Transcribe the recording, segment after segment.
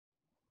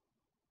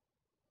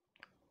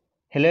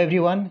Hello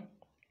everyone.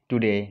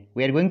 Today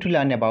we are going to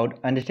learn about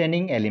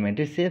understanding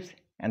elementary shapes,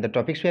 and the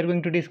topics we are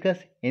going to discuss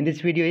in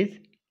this video is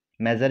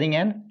measuring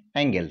an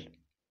angle.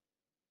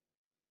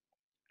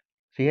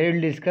 So here we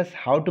will discuss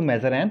how to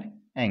measure an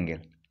angle.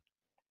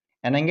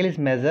 An angle is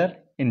measured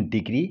in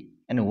degree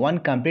and one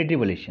complete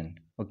revolution.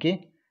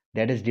 Okay,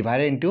 that is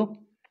divided into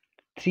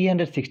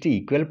 360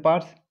 equal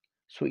parts.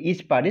 So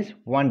each part is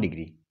 1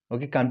 degree.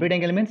 Okay, complete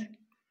angle means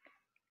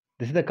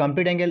this is the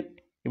complete angle.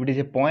 If it is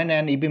a point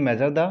and if we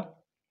measure the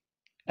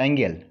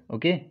angle,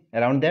 okay,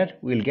 around that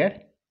we will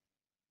get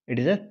it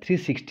is a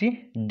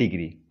 360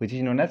 degree, which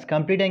is known as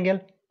complete angle.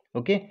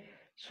 Okay,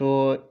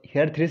 so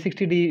here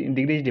 360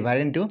 degree is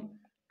divided into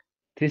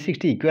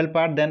 360 equal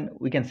part, then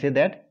we can say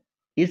that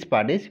each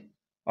part is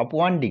of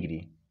 1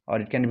 degree, or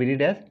it can be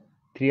read as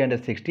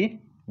 360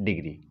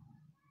 degree.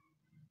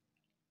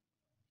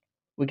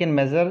 We can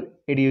measure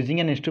it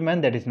using an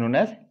instrument that is known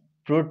as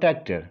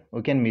protractor.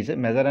 We can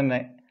measure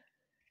an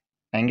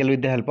angle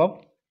with the help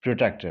of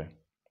protractor.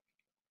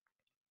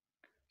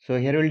 So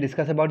here we will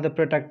discuss about the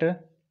protractor.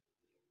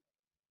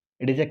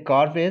 It is a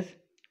curved edge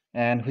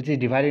and which is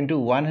divided into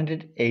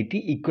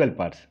 180 equal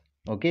parts.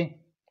 Okay,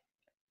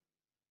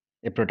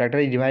 a protractor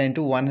is divided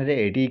into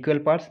 180 equal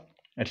parts.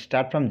 It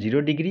starts from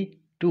 0 degree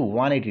to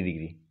 180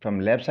 degree, from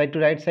left side to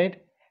right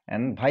side,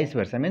 and vice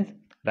versa, means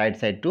left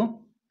side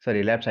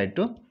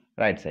to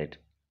right side.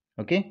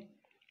 Okay,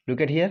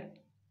 look at here.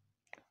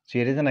 So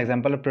here is an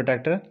example of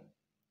protractor.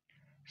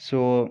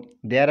 So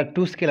there are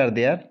two scale are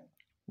there.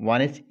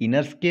 One is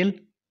inner scale,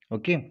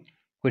 okay,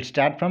 which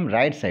start from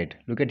right side.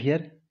 Look at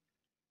here.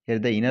 Here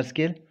is the inner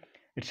scale.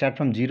 It starts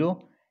from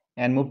 0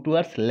 and move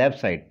towards left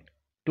side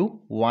to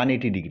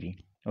 180 degree.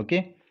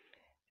 Okay,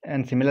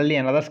 and similarly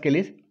another scale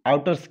is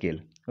outer scale.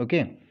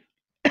 Okay,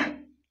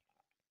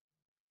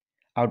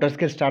 outer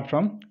scale start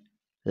from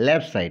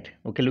left side.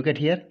 Okay, look at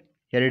here.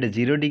 Here it is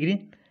 0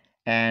 degree,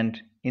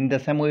 and in the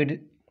same way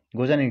it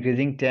goes on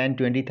increasing 10,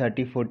 20,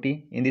 30,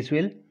 40. In this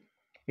way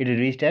it is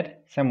reached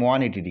at some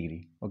 180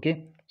 degree.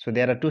 Okay, so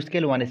there are two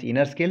scale. One is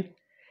inner scale,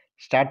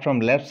 start from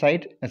left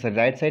side as a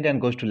right side and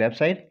goes to left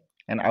side,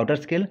 and outer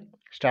scale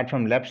start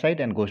from left side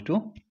and goes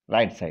to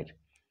right side.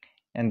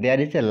 And there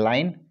is a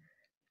line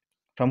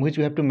from which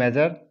we have to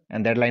measure,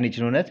 and that line is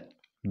known as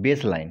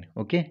baseline.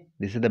 Okay,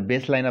 this is the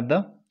baseline of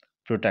the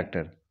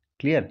protractor.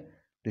 Clear?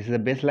 This is the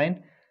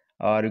baseline,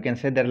 or you can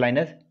say that line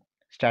as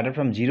started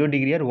from 0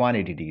 degree or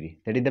 180 degree.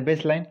 That is the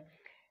baseline,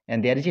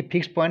 and there is a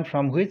fixed point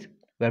from which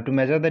we have to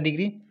measure the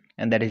degree,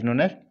 and that is known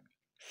as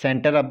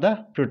center of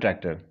the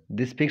protractor.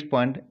 This fixed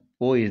point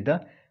O is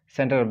the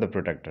center of the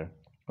protractor.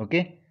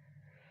 Okay,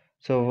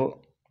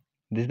 so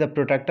this is the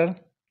protractor,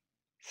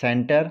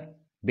 center,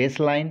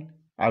 baseline,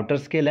 outer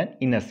scale and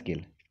inner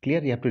scale.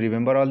 Clear? You have to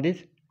remember all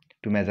this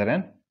to measure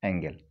an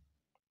angle.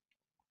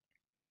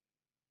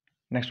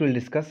 Next we will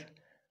discuss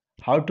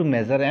how to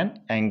measure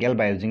an angle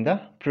by using the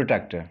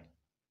protractor.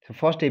 So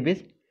first step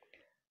is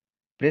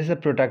place the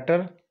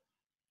protractor,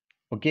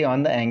 okay,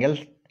 on the angle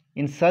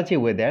in such a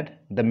way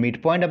that the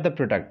midpoint of the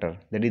protractor,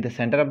 that is the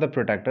center of the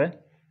protractor,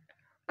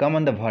 come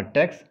on the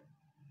vertex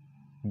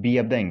B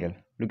of the angle.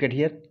 Look at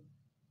here.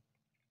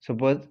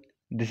 Suppose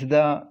this is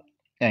the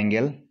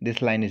angle,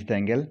 this line is the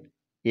angle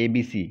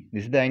ABC,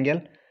 this is the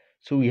angle.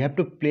 So we have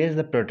to place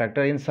the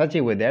protractor in such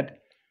a way that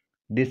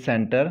this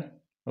center,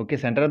 okay,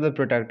 center of the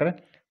protractor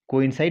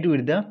coincide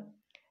with the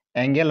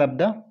angle of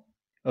the,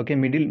 okay,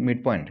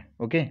 midpoint,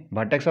 okay,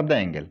 vertex of the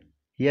angle.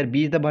 Here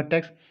B is the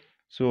vertex,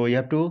 so you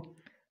have to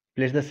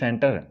place the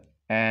center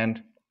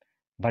and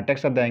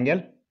vertex of the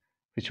angle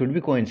which should be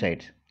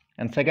coincides.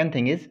 And second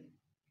thing is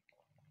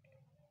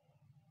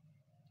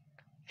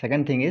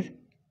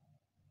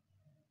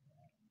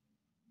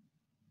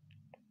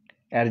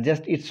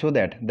adjust it so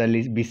that the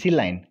BC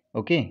line,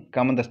 okay,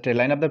 come on the straight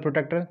line of the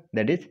protractor,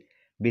 that is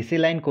BC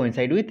line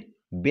coincide with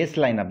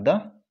baseline of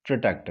the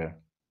protractor.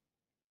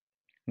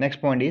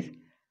 Next point is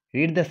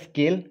read the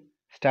scale,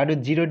 start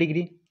with 0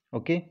 degree.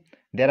 Okay,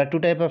 there are two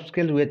types of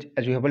scales which,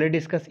 as we have already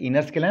discussed,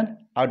 inner scale and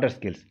outer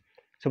scales.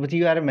 Suppose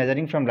you are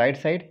measuring from right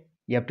side,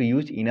 you have to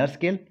use inner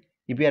scale.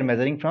 If you are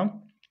measuring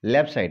from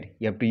left side,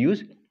 you have to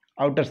use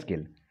outer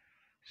scale.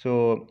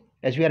 So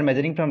as we are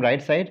measuring from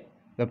right side,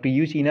 we have to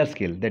use inner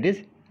scale, that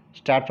is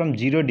start from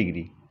 0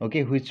 degree,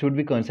 okay, which should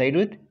be coincide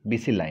with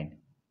BC line.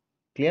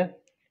 Clear?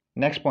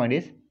 Next point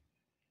is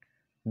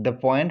the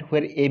point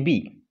where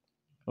AB,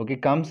 okay,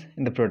 comes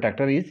in the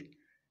protractor is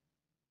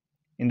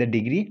in the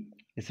degree,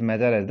 is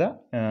measured as the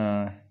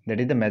that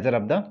is the measure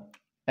of the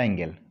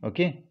angle.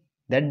 Okay,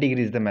 that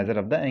degree is the measure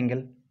of the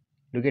angle.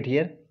 Look at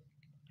here,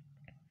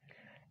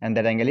 and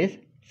that angle is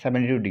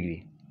 72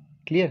 degree.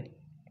 Clear?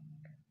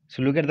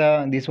 So look at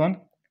this one.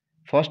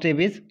 First step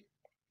is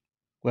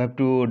we have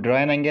to draw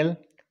an angle,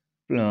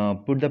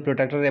 put the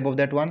protractor above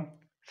that one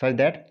such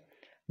that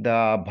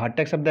the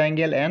vertex of the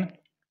angle and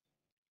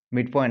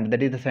midpoint,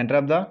 that is the center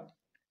of the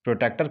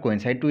protractor,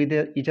 coincide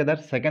to each other.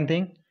 Second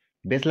thing,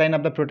 baseline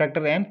of the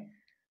protractor and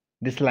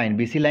this line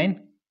BC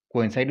line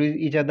coincide with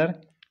each other,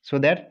 so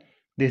that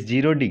this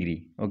 0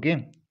 degree,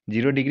 okay,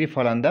 0 degree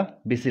fall on the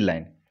BC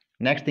line.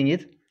 Next thing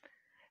is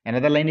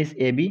Another line is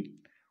AB.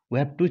 We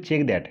have to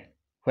check that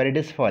where it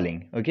is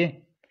falling.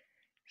 Okay,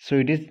 so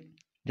it is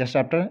just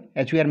after,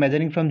 as we are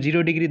measuring from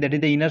 0 degree, that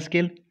is the inner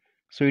scale,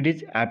 so it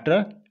is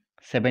after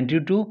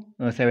 70 to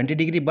 70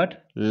 degree,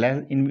 but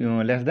less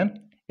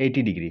than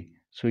 80 degree.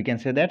 So we can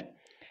say that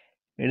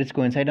it is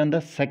coincide on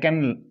the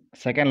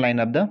second line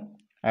of the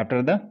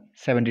after the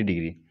 70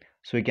 degree.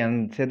 So we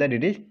can say that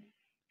it is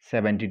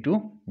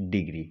 72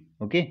 degree.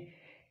 Okay,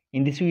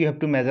 in this way you have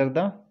to measure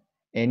the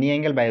any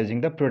angle by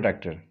using the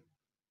protractor.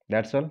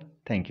 That's all.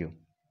 Thank you.